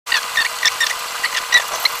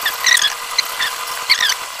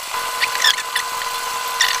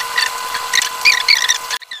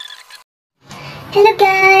Hello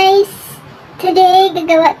guys! Today,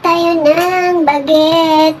 gagawa tayo ng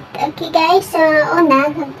baguette. Okay guys, so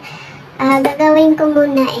una, gagawin ko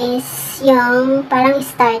muna is yung parang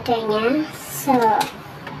starter niya. So,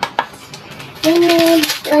 we need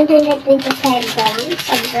 125 grams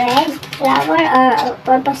of bread, flour or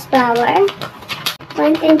all-purpose flour,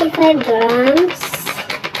 125 grams.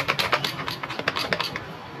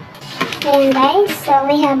 Ayan guys, so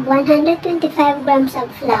we have 125 grams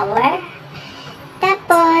of flour.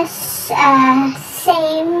 Tapos,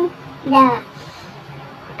 same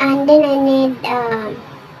and then I need,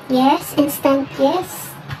 yes, instant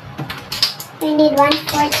yes. We need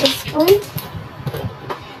 1/4 teaspoon.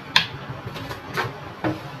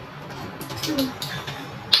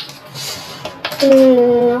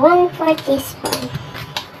 One 1/4 teaspoon.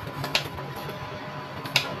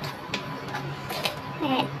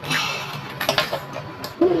 Right.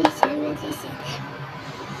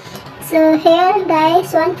 So here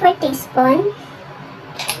guys, 1/4 teaspoon.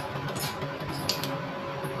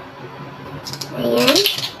 Ayan.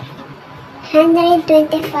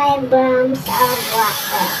 125 grams of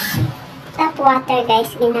water. Tap water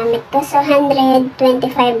guys, ginamit ko. So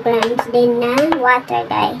 125 grams din na water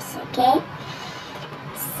guys. Okay?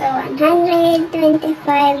 So 125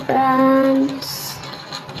 grams.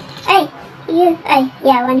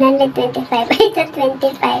 Yeah, 125. Ito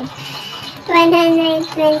 25.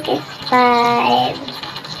 125.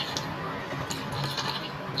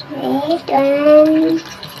 Wait,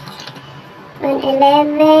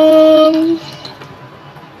 111,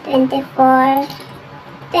 24,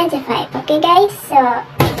 25. Okay guys, so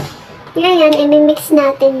ngayon, imimix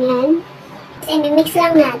natin yan. Imimix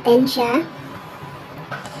lang natin siya.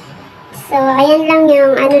 So, ayan lang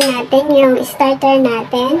yung ano natin, yung starter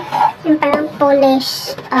natin. Yung parang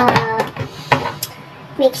Polish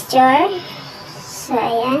mixture. So,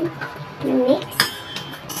 ayan. Mix.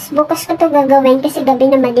 Bukas ko to gagawin kasi gabi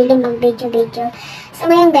na madilim mag-video-video. So,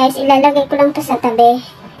 ngayon guys, ilalagay ko lang to sa tabi.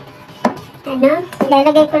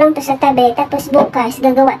 Ilalagay ko lang to sa tabi. Tapos bukas,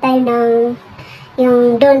 gagawa tayo ng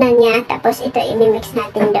yung donut niya. Tapos ito, imimix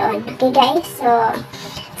natin doon. Okay guys? So,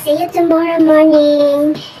 see you tomorrow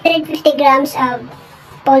morning. 150 grams of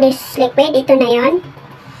Polish liquid. Ito na yon.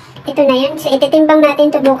 Ito na yun. So, ititimbang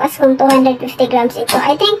natin to bukas kung 250 grams ito.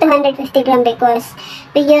 I think 250 grams because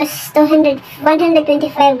we use 125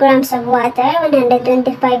 grams of water,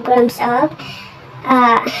 125 grams of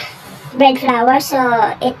bread flour. So,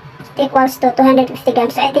 it equals to 250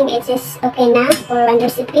 grams. So, I think it is okay na for one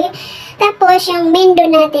recipe. Tapos, yung main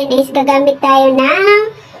dough natin is gagamit tayo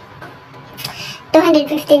ng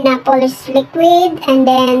 250 na Polish liquid and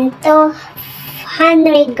then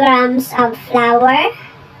 200 grams of flour.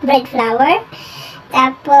 Bread flour.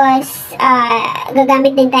 Tapos,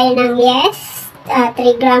 gagamit din tayo ng yeast. 3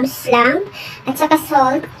 grams lang. At saka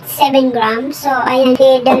salt, 7 grams. So, ayan,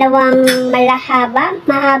 dalawang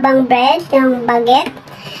mahabang bread, yung baguette.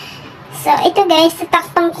 So, ito guys,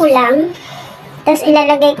 tatakpan ko lang. Tapos,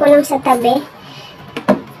 ilalagay ko lang sa tabi.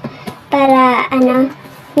 Para, yan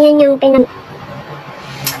yung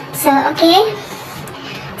So, okay.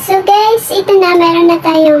 So, guys, ito na, meron na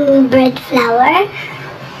tayong bread flour.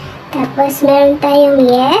 Tapos, meron tayong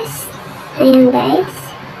yeast. Ayan, guys.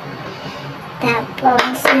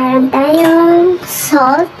 Tapos, meron tayong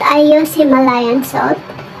salt. I use Himalayan salt.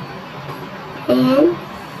 Ayan.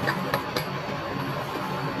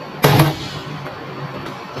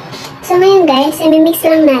 So, ngayon, guys, i-mix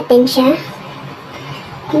lang natin siya.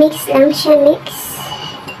 Mix lang siya, mix.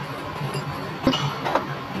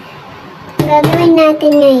 Gagawin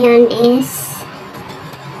natin ngayon is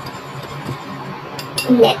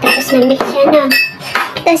tapos na-mix siya na.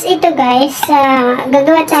 Tapos ito guys,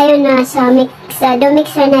 gagawa tayo na sa dough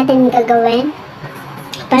mixer natin gagawin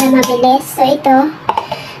para mabilis. So ito.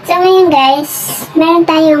 So ngayon guys, meron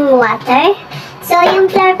tayong water. So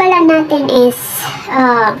yung flour pala natin is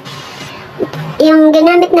yung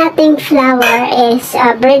ginamit nating flour is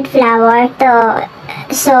bread flour to.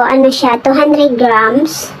 So ano siya, 200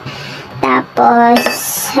 grams. Tapos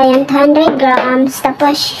ayan, 200 grams.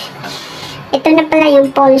 Tapos ito na pala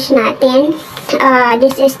yung Polish natin.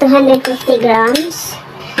 This is 250 grams.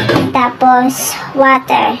 Tapos,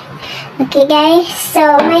 water. Okay, guys. So,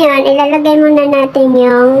 ngayon, ilalagay muna natin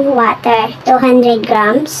yung water. 200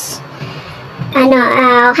 grams.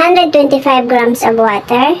 125 grams of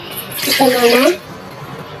water. Ito muna.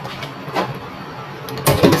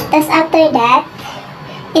 Tapos, after that,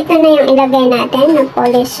 ito na yung ilagay natin. Ng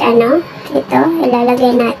Polish, ito,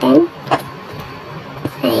 ilalagay natin.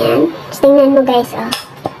 Ayan. Tingnan mo guys,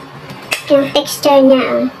 yung texture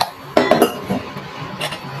niya,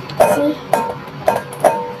 See?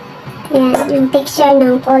 Ayan, yung texture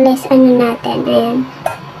ng Poolish ano natin. Ayan.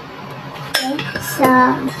 Okay, so,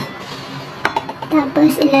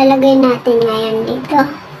 tapos ilalagay natin ngayon dito.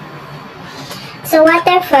 So,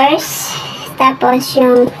 water first. Tapos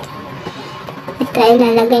yung ito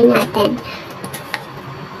ilalagay natin.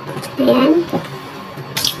 Ayan.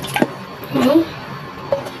 Okay.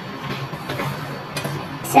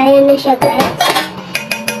 So, ayan na siya guys.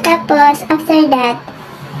 Tapos, after that,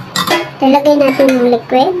 ilalagay natin yung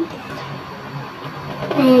liquid.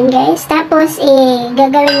 Ayan guys. Tapos,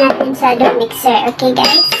 gagawin natin sa dough mixer. Okay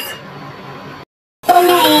guys? So,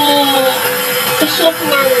 na i-ship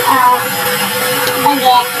ng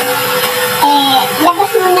baguette.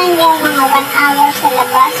 Labas muna niya mga 1 hour sa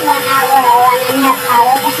labas. 1 hour or 1.5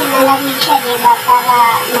 hour. Kasi malamig siya, diba?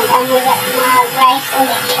 Para mag-rise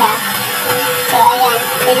ulit siya. So, ayan.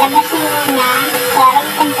 Ilabas niyo muna sa room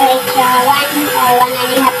temperature 1 or 1.5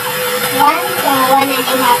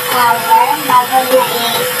 hour bago na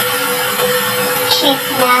i-ship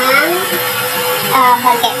ng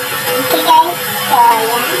baguette. Okay guys? So,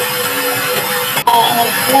 ayan.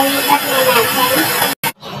 Lilipat na natin.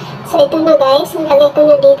 So, ito na guys. Nilagay ko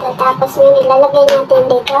na dito. Tapos, yung ilalagay natin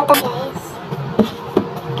dito. Guys.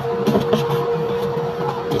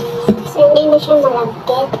 So, hindi na siya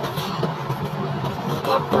malagkit.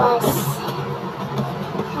 Tapos,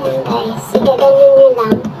 ayan guys. Igaganyan nyo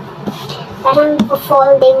lang. Parang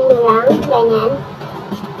folding nyo lang. Ganyan.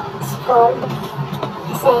 Tapos, fold.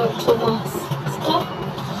 Kasi, ayan siya guys. Okay?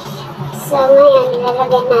 So, ngayon,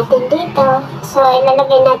 ilalagay natin dito. So,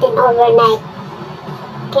 ilalagay natin overnight.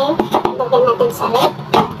 Okay? Ilalagay natin sa rep.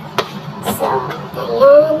 So,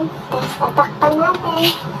 ayan. Tapos, tatakpan natin.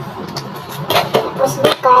 Tapos,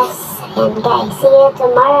 bukas. Ayan, guys. See you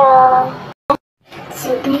tomorrow.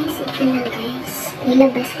 So, guys, ito na, guys.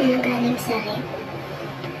 Nilabas ko na galing sa rep.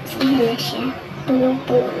 So, ayan na siya.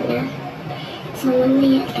 Punong-puno na. So,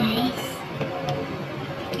 mamaya, guys.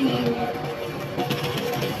 Ayan.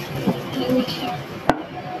 Ayan na siya.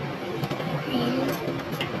 Ayan.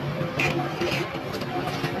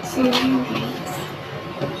 So, ayan guys.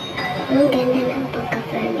 Ang ganda ng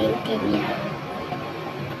pagka-fermented niya.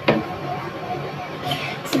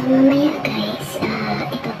 So, mamaya guys,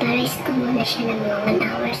 ipaparis ko muna siya ng mga 1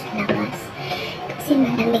 hour sa labas. Kasi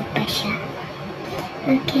malamig pa siya.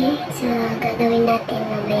 Okay, so gagawin natin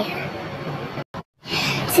mamaya.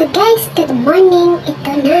 So guys, good morning.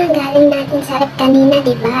 Ito na, galing natin sa rep kanina,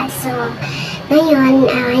 diba? So,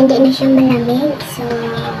 ngayon, hindi na siya malamig. So,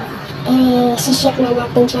 siship na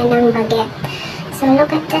natin siya ng baguette. So,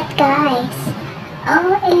 look at that guys.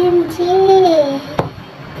 OMG!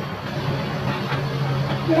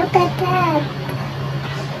 Look at that.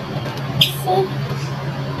 See?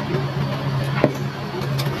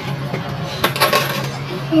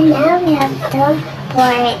 And now we have to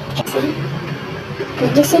pour it. See?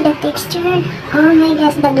 Did you see the texture? Oh my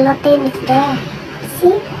gosh, the gluten is there.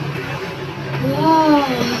 See? Yeah.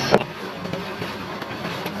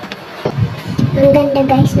 Ang ganda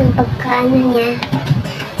guys ng pagkaano niya.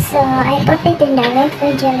 So, I put it in the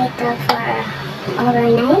refrigerator for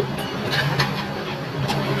overnight.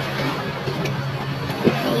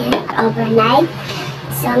 Ayan, overnight.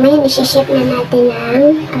 So, ngayon isi-ship na natin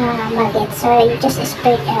ang baguette. So, you just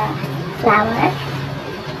spread flour.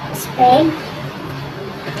 Spread.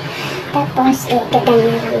 Tapos,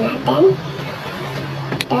 gaganyan lang natin.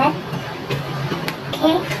 That.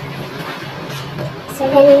 Okay. So,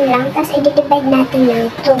 ganun lang. Tapos, i-divide natin ng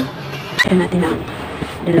 2. Kaya natin ang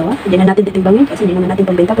dalawa. Hindi na natin titimbangin kasi hindi naman natin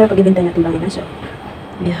pagbenta. Pero pag ibenta natin timbangin na. So,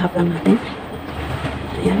 i-half lang natin.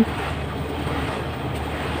 Ayan.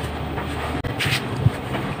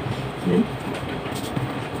 Ayan.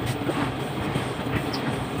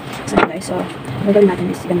 So, guys. So, gagawin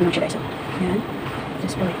natin is ganun lang siya guys. So, ayan.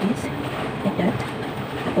 Just pour like this. Like that.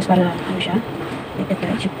 Tapos para ano siya. Like that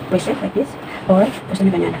guys. You press it like this. Or, gusto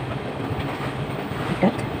nyo ganyan. Like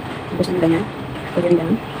that. Gusto nyo ganyan. Pwede rin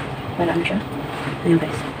ganun. Para ano siya. Ayan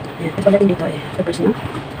guys. Ayan. Tapos pagdating dito i-press nyo.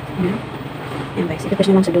 Ayan. Ayan guys. I-press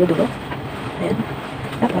nyo lang sa dulo-dulo. Ayan.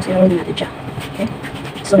 Tapos i-roll natin siya. Okay.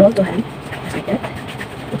 So roll to hand. Just like that.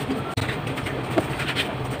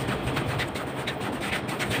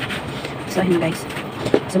 So ayan na guys.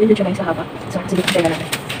 So yun siya guys sa haba. So kasi dito siya lalagay.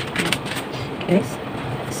 Okay guys.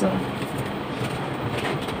 So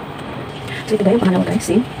ito guys yung pangalawa guys.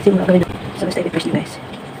 See? See mo gagawin na. So basta i-press nyo guys.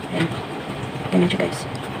 Ayan. Ganyan siya guys.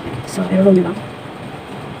 So i-roll nyo lang.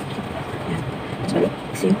 Ayan. Tapos balik.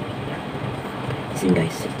 See? See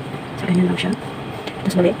guys. So ganyan lang siya.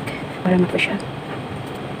 Tapos balik. Para mag-press siya.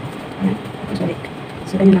 Ayan. Tapos balik.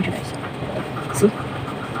 So ganyan lang siya guys. See?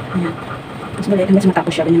 Ayan. Tapos balik. Hanggang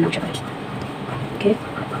matapos siya. Ganyan lang siya guys. Okay?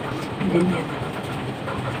 Then, yan.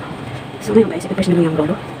 So, ngayon guys, i-press na lang yung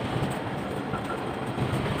rolo.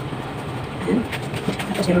 Ayan.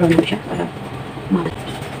 Tapos, i-roll naman siya para umangat.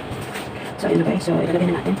 So, ayun na guys. So, ilalagay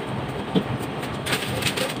na natin.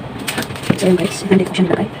 So, ayun guys. Hindi ko siya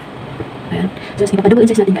nilagay. Ayan. So, ipapadouble in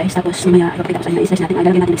size natin guys. Tapos, mamaya, ipapakita ko sa inyo. I-slice natin.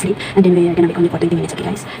 Ilalagay natin ng sleeve. And then, we are gonna bake only for 20 minutes. Okay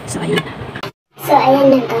guys. So, ayan. So, ayan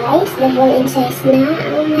na guys. Double in size na.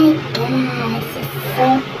 Oh my gosh. It's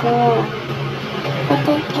so cool. Look at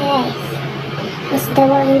that guys. It's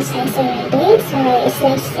double in size already. So,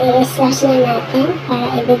 i-slash na natin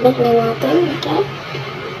para ibibig na natin. Okay?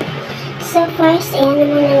 So, first, i-ano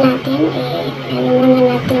muna natin. I-ano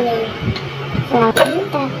muna natin yung flour.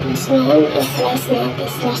 Tapos, ngayon,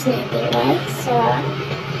 i-slash natin guys. So,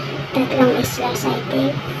 tatlong i-slash I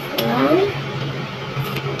think. 1,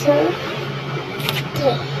 2,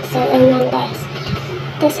 3. So, ganyan guys.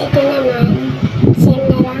 Tapos, ito naman, same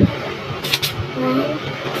na lang. 1,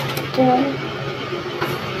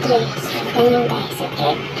 2, 3. So, ganyan guys.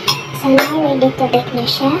 Okay. So, now, ready to bake na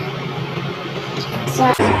siya. So,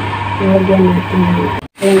 Ilagyan natin yung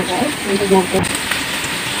ayan na guys. Ilagyan natin.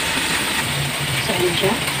 So, ayan siya.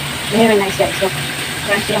 Very nice guys. So,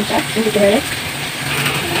 crunchy lang siya. Hindi ko rin.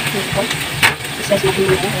 Ayan. I-slice natin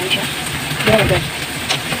yung ayan siya. Very good.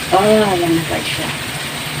 Oh, ayan na guys siya.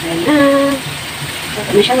 Ayan na. So,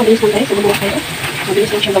 ano siya? Mabilis lang guys. Ano mga kayo? Mabilis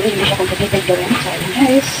lang siya gawin. Hindi siya complicated gawin. So, ayan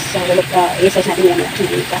guys. So, i-slice natin yung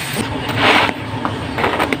sinalita.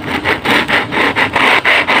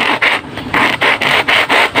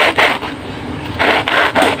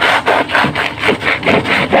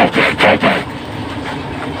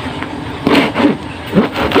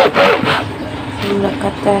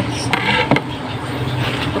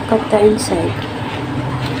 Look at the inside.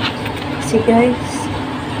 See guys?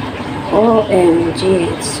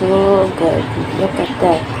 OMG, it's so good. Look at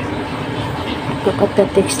that. Look at the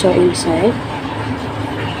texture inside.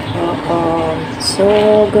 Oh, it's so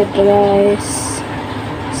good guys.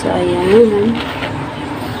 So ayan.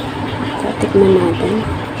 Tatikman natin.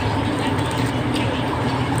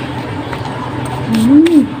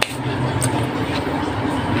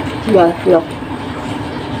 Yeah, look.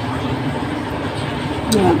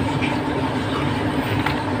 Yeah.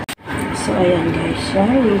 So, ayan guys siya.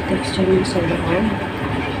 Yung texture niya sa loob.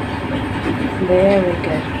 Very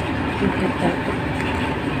good. Look at that.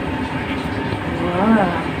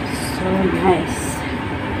 Wow. So nice.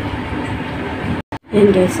 Ayan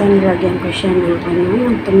guys, nilagyan ko siya ng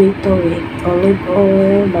yung tomato with olive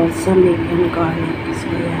oil, balsamic, and garlic. So,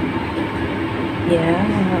 ayan.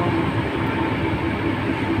 Yeah.